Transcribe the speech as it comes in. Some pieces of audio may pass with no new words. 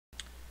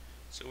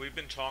So we've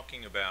been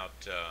talking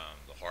about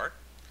the heart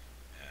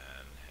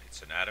and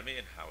its anatomy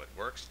and how it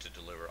works to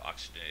deliver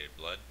oxygenated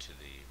blood to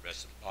the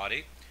rest of the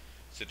body.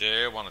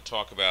 Today I want to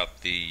talk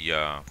about the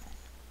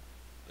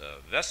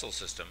vessel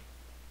system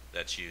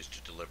that's used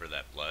to deliver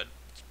that blood.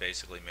 It's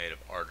basically made of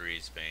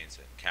arteries, veins,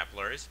 and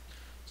capillaries.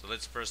 So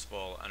let's first of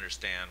all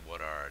understand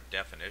what our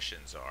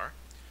definitions are.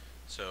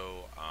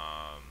 So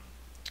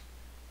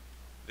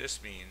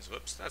this means,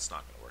 whoops, that's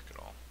not going to work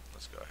at all.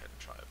 Let's go ahead and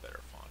try a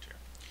better font here.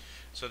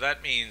 So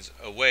that means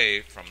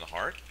away from the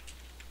heart.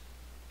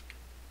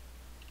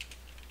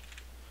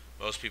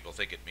 Most people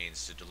think it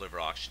means to deliver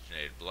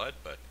oxygenated blood,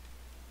 but it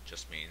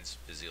just means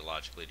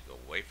physiologically to go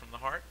away from the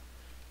heart.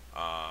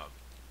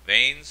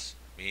 Veins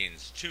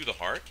means to the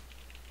heart.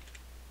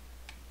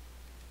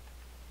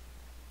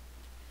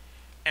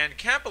 And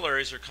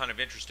capillaries are kind of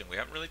interesting. We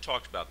haven't really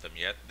talked about them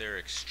yet. They're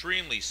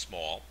extremely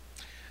small.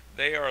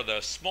 They are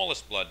the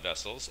smallest blood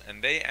vessels,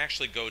 and they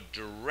actually go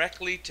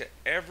directly to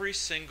every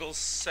single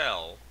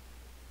cell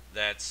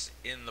that's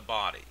in the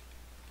body.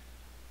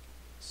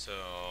 So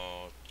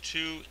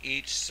to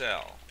each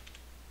cell,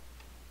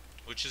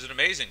 which is an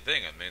amazing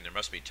thing. I mean, there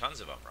must be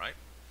tons of them, right?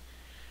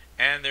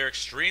 And they're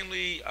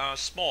extremely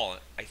small.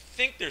 I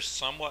think they're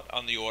somewhat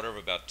on the order of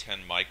about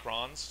 10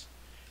 microns.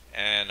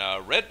 And a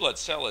red blood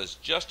cell is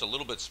just a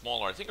little bit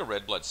smaller. I think a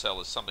red blood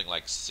cell is something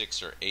like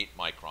 6 or 8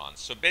 microns.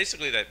 So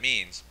basically that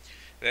means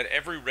that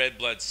every red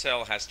blood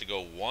cell has to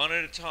go one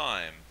at a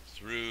time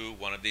through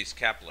one of these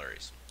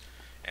capillaries.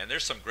 And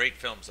there's some great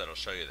films that'll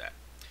show you that.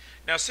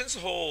 Now, since the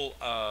whole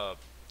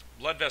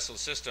blood vessel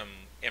system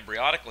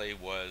embryonically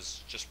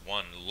was just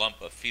one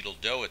lump of fetal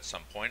dough at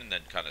some point and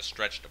then kind of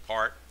stretched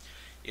apart,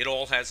 it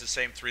all has the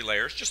same 3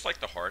 layers, just like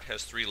the heart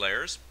has 3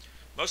 layers.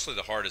 Mostly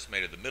the heart is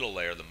made of the middle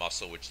layer, the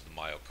muscle, which is the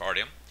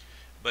myocardium.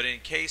 But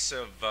in case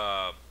of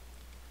the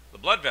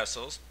blood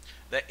vessels,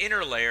 the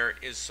inner layer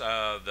is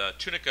the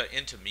tunica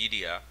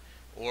intermedia,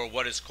 or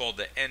what is called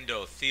the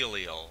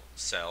endothelial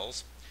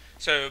cells.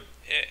 So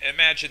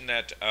imagine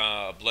that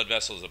a blood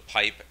vessel is a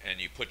pipe,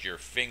 and you put your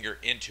finger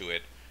into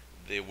it,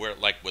 where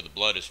the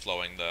blood is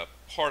flowing. The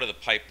part of the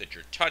pipe that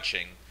you're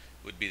touching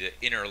would be the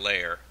inner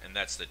layer, and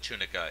that's the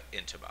tunica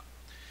intima.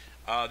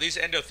 These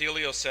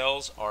endothelial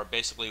cells are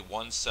basically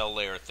one cell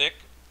layer thick,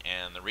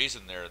 and the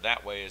reason they're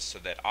that way is so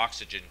that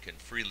oxygen can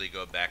freely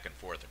go back and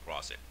forth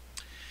across it.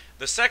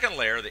 The second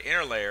layer, the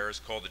inner layer,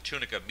 is called the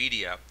tunica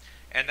media,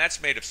 and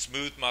that's made of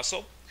smooth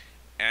muscle.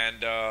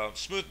 And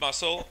smooth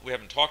muscle, we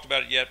haven't talked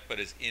about it yet, but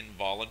is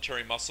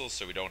involuntary muscle,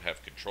 so we don't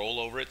have control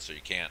over it, so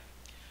you can't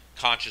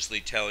consciously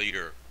tell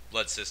your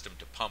blood system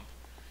to pump.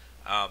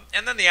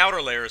 And then the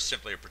outer layer is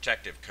simply a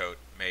protective coat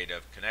made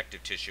of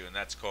connective tissue, and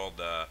that's called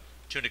the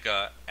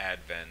tunica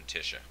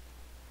adventitia.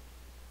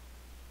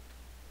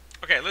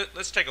 Okay,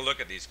 let's take a look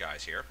at these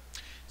guys here.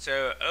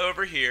 So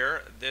over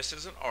here, this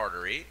is an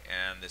artery,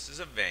 and this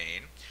is a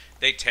vein.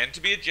 They tend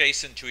to be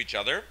adjacent to each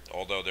other,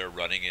 although they're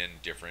running in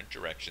different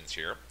directions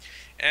here.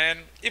 And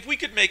if we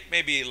could make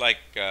maybe like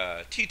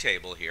a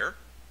T-table here,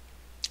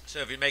 so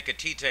if you make a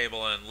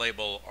T-table and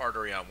label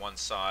artery on one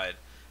side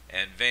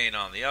and vein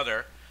on the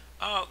other,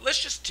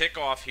 let's just tick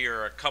off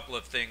here a couple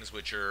of things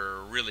which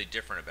are really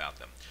different about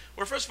them.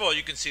 Well, first of all,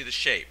 you can see the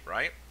shape,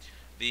 right?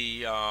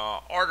 The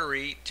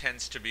artery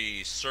tends to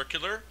be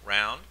circular,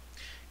 round,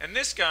 and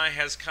this guy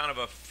has kind of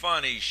a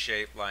funny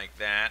shape like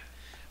that.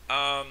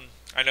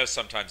 I know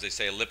sometimes they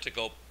say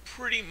elliptical.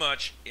 Pretty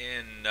much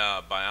in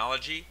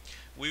biology,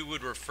 we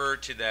would refer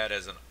to that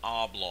as an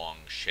oblong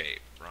shape,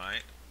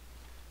 right?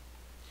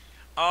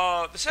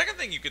 The second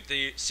thing you could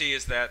see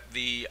is that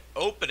the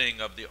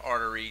opening of the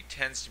artery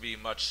tends to be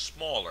much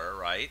smaller,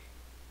 right,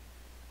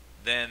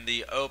 than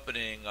the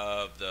opening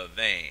of the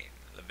vein.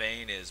 The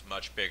vein is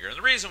much bigger. And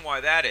the reason why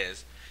that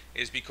is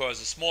because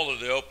the smaller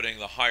the opening,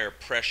 the higher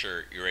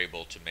pressure you're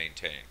able to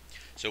maintain.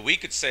 So we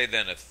could say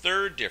then a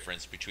third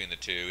difference between the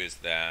two is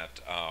that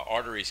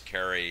arteries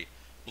carry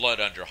blood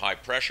under high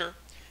pressure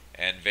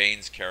and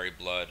veins carry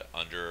blood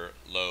under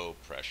low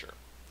pressure.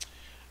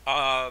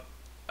 A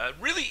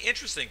really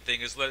interesting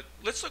thing is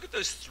let's look at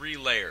those 3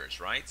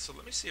 layers, right? So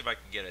let me see if I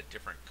can get a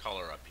different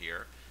color up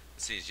here.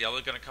 Let's see, is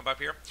yellow going to come up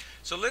here?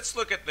 So let's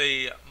look at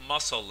the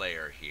muscle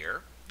layer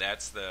here.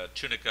 That's the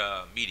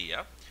tunica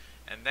media.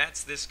 And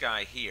that's this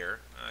guy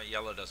here.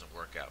 Yellow doesn't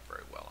work out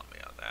very well on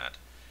me on that.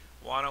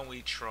 Why don't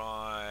we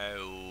try,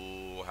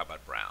 how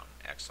about brown?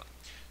 Excellent.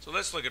 So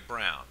let's look at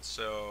brown.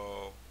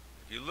 So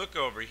if you look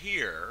over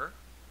here,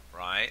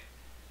 right,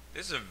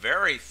 this is a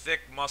very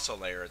thick muscle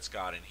layer it's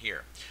got in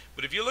here.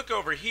 But if you look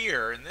over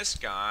here in this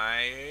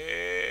guy,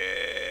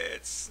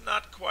 it's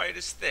not quite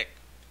as thick.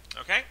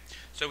 Okay?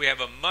 So we have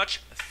a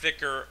much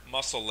thicker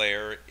muscle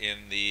layer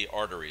in the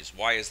arteries.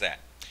 Why is that?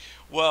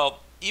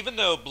 Well, even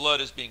though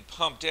blood is being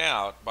pumped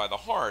out by the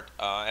heart,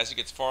 as it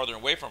gets farther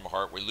away from the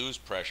heart, we lose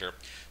pressure.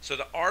 So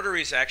the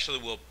arteries actually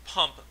will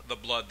pump the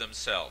blood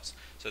themselves.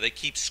 So they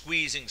keep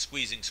squeezing,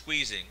 squeezing,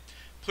 squeezing,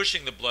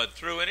 pushing the blood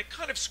through, and it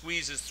kind of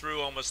squeezes through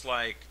almost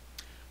like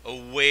a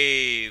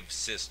wave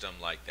system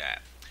like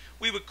that.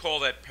 We would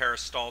call that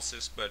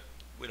peristalsis, but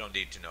we don't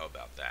need to know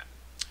about that.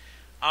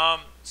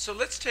 So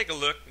let's take a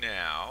look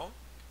now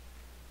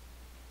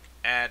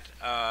at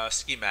a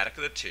schematic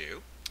of the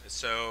two.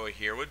 So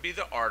here would be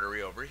the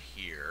artery over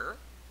here,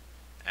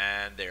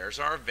 and there's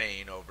our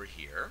vein over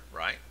here,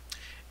 right?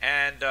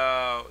 And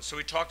so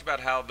we talked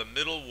about how the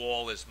middle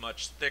wall is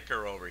much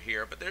thicker over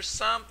here, but there's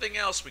something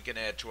else we can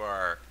add to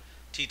our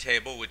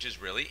T-table which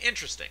is really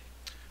interesting.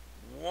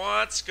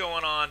 What's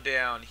going on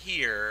down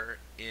here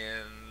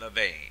in the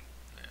vein?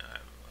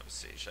 Let's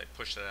see, should I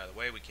push that out of the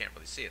way? We can't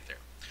really see it there.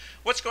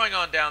 What's going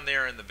on down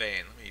there in the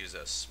vein? Let me use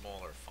a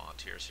smaller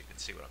font here so you can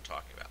see what I'm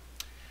talking about.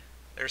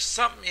 There's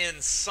something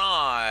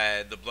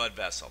inside the blood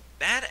vessel.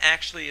 That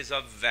actually is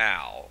a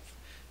valve.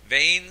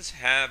 Veins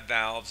have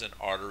valves and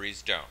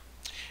arteries don't.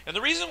 And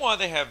the reason why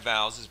they have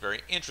valves is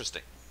very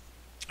interesting.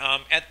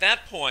 At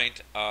that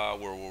point, where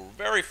we're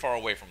very far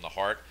away from the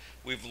heart,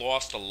 we've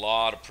lost a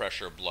lot of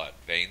pressure of blood.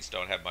 Veins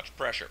don't have much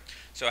pressure.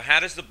 So how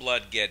does the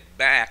blood get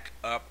back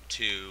up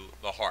to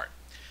the heart?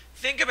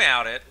 Think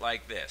about it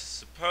like this.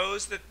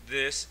 Suppose that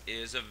this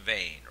is a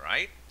vein,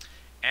 right?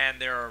 And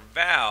there are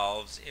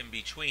valves in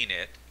between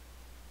it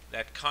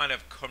that kind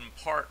of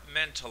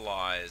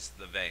compartmentalize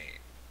the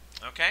vein.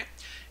 Okay?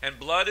 And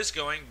blood is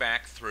going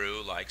back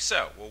through like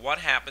so. Well, what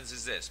happens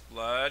is this.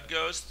 Blood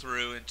goes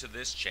through into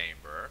this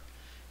chamber,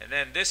 and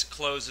then this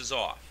closes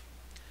off.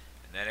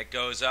 And then it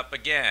goes up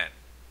again.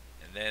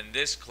 And then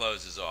this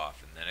closes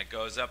off. And then it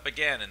goes up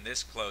again, and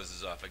this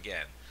closes off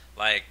again.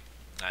 Like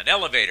an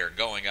elevator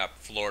going up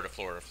floor to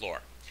floor to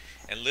floor.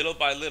 And little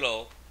by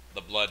little,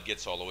 the blood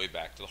gets all the way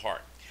back to the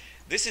heart.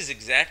 This is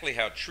exactly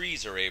how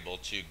trees are able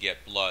to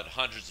get blood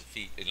hundreds of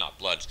feet, not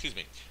blood, excuse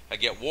me,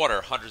 get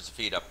water hundreds of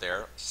feet up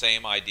there.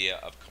 Same idea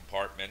of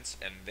compartments,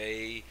 and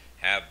they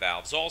have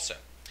valves also.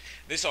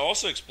 This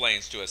also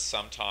explains to us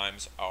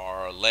sometimes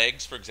our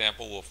legs, for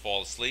example, will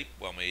fall asleep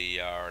when we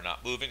are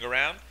not moving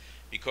around,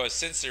 because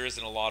since there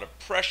isn't a lot of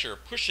pressure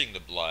pushing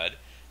the blood,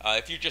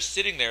 if you're just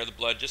sitting there, the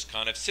blood just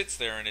kind of sits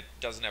there and it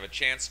doesn't have a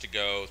chance to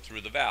go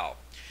through the valve.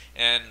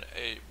 And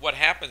what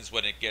happens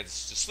when it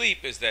gets to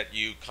sleep is that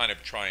you kind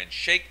of try and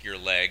shake your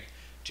leg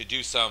to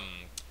do some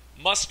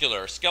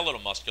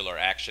skeletal muscular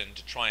action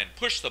to try and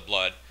push the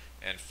blood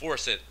and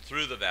force it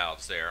through the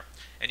valves there.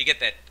 And you get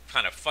that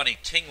kind of funny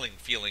tingling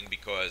feeling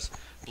because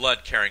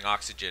blood carrying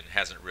oxygen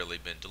hasn't really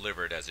been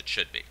delivered as it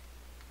should be.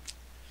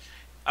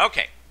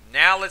 Okay,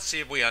 now let's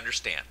see if we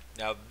understand.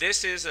 Now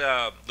this is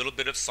a little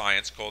bit of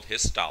science called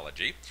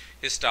histology.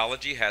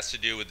 Histology has to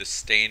do with the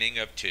staining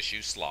of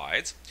tissue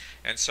slides.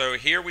 And so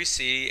here we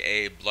see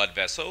a blood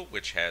vessel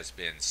which has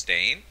been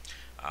stained.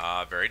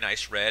 Very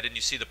nice red, and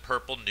you see the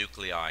purple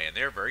nuclei in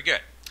there. Very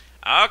good.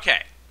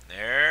 Okay,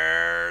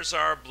 there's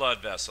our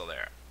blood vessel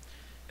there.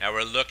 Now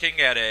we're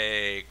looking at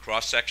a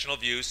cross-sectional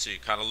view, so you're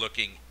kind of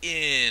looking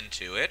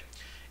into it.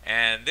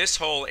 And this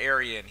whole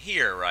area in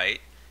here, right,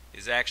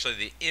 is actually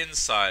the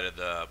inside of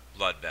the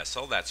blood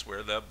vessel. That's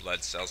where the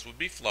blood cells would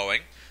be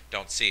flowing.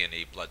 Don't see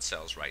any blood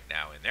cells right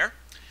now in there.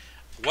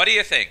 What do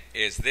you think?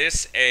 Is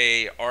this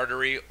a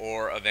artery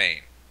or a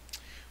vein?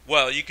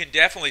 Well, you can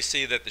definitely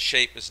see that the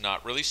shape is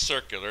not really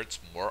circular. It's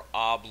more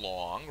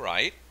oblong,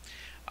 right?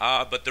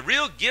 But the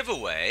real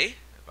giveaway,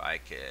 if I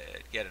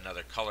could get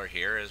another color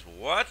here, is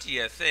what do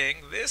you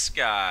think this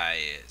guy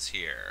is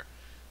here?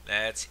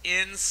 That's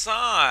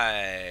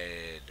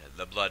inside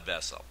the blood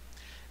vessel.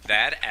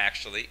 That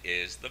actually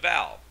is the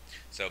valve.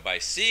 So by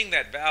seeing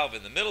that valve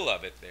in the middle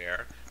of it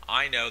there,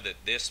 I know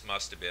that this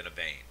must have been a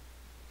vein.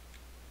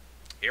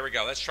 Here we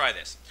go. Let's try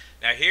this.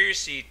 Now here you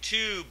see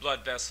two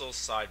blood vessels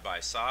side by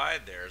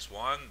side. There's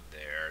one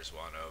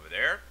over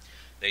there.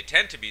 They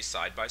tend to be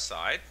side by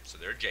side, so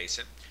they're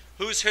adjacent.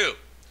 Who's who?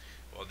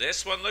 Well,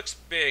 this one looks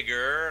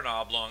bigger, an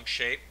oblong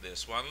shape.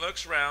 This one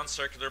looks round,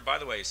 circular. By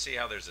the way, see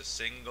how there's a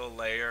single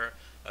layer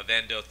of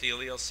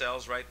endothelial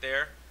cells right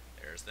there?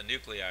 There's the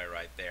nuclei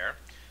right there.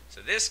 So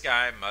this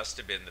guy must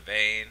have been the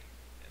vein,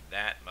 and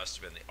that must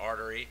have been the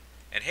artery.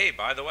 And hey,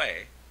 by the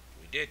way,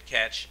 we did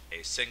catch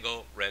a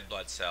single red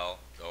blood cell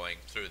going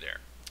through there.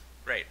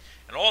 Great.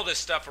 And all this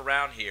stuff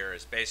around here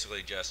is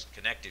basically just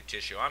connective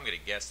tissue. I'm going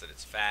to guess that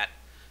it's fat.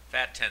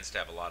 Fat tends to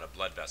have a lot of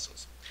blood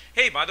vessels.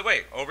 Hey, by the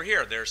way, over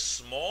here, there's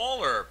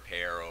smaller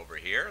pair over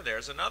here.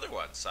 There's another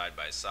one side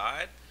by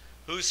side.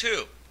 Who's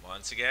who?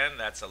 Once again,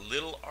 that's a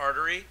little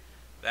artery.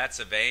 That's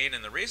a vein.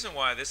 And the reason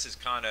why this is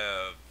kind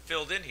of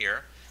filled in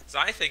here is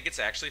I think it's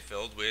actually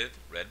filled with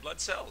red blood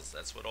cells.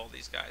 That's what all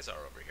these guys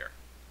are over here.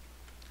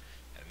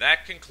 And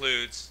that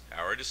concludes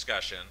our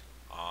discussion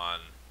on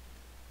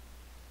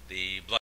the blood